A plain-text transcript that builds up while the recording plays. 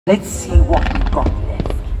Let's see what we've got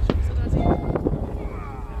left.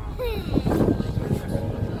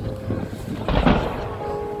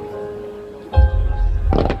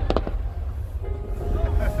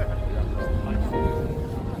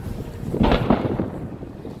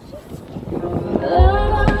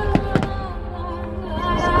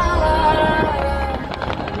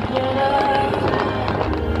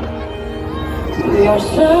 We are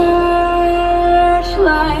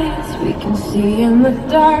searchlights we can see in the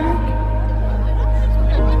dark.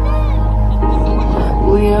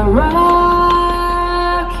 We are rockets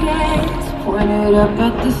pointed up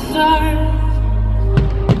at the stars.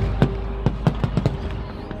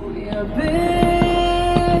 We are billions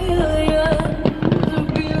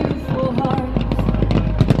of beautiful hearts.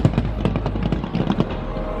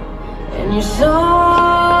 And you sold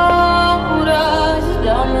us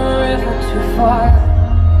down the river too far.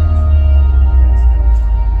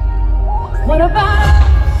 What about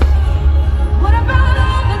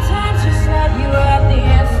all the times you said you had the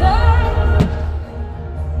answer?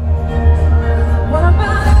 What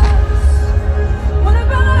about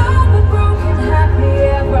all the broken happy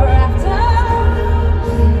ever after?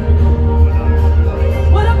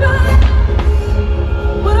 What about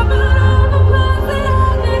all the plans that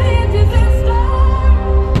ended in disaster?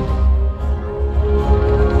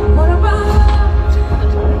 What about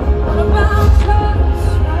trust?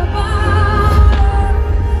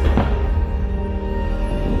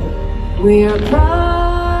 We are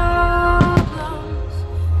problems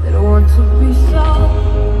that want to be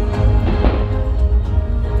solved.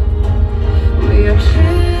 We are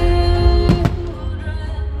children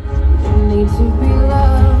that need to be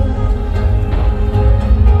loved.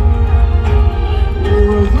 We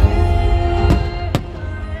were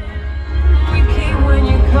we came when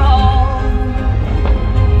you called,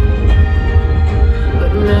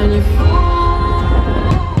 but man, you fooled.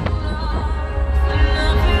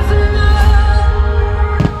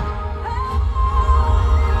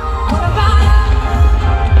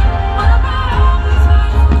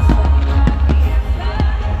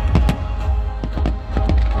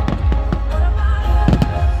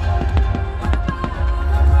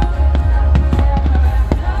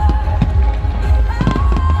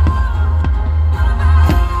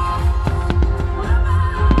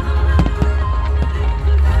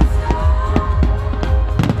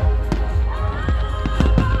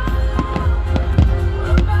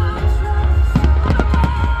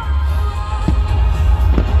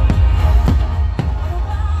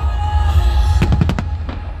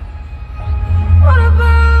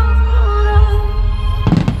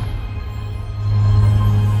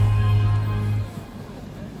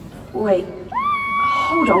 Wait,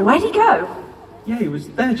 hold on, where'd he go? Yeah, he was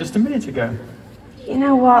there just a minute ago. You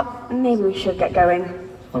know what, maybe we should get going.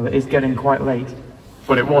 Well, it is getting quite late,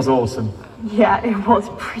 but it was awesome. Yeah, it was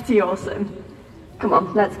pretty awesome. Come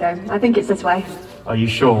on, let's go. I think it's this way. Are you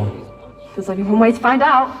sure? There's only one way to find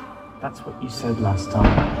out. That's what you said last time.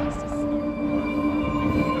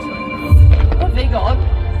 Have they gone?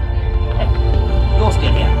 Hey, you're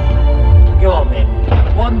still here. Go on then.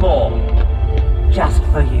 One more. Just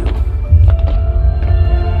for you.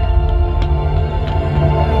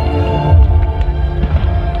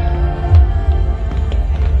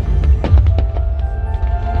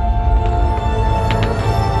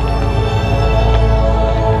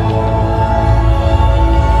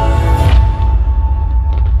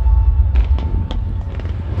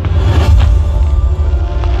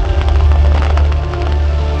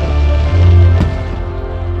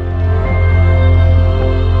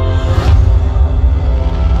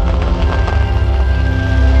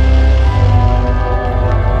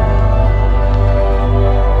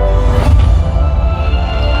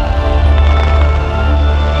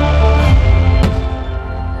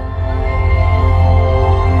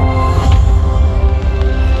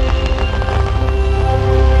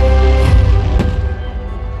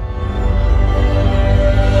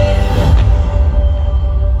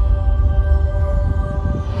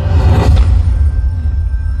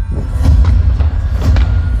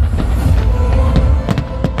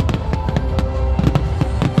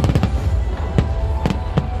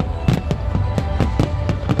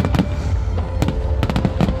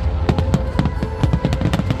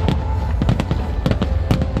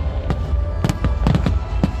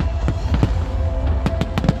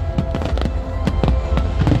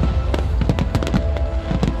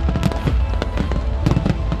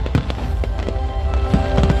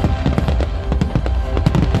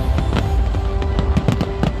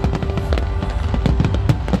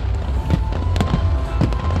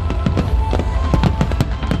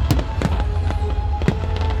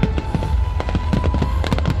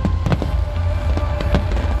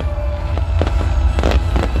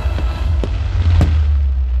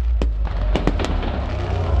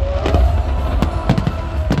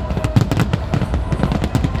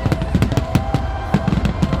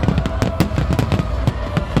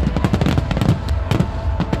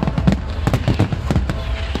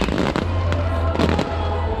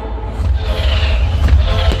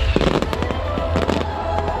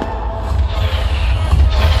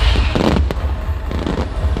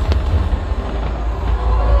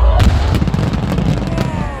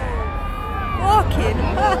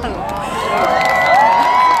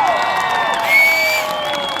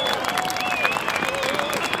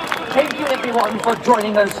 everyone for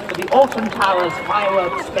joining us for the Alton Towers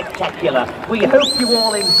Fireworks Spectacular. We hope you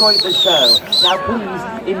all enjoyed the show. Now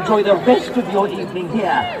please enjoy the rest of your evening here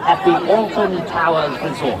at the Alton Towers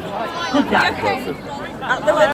Resort. Good night, Wilson.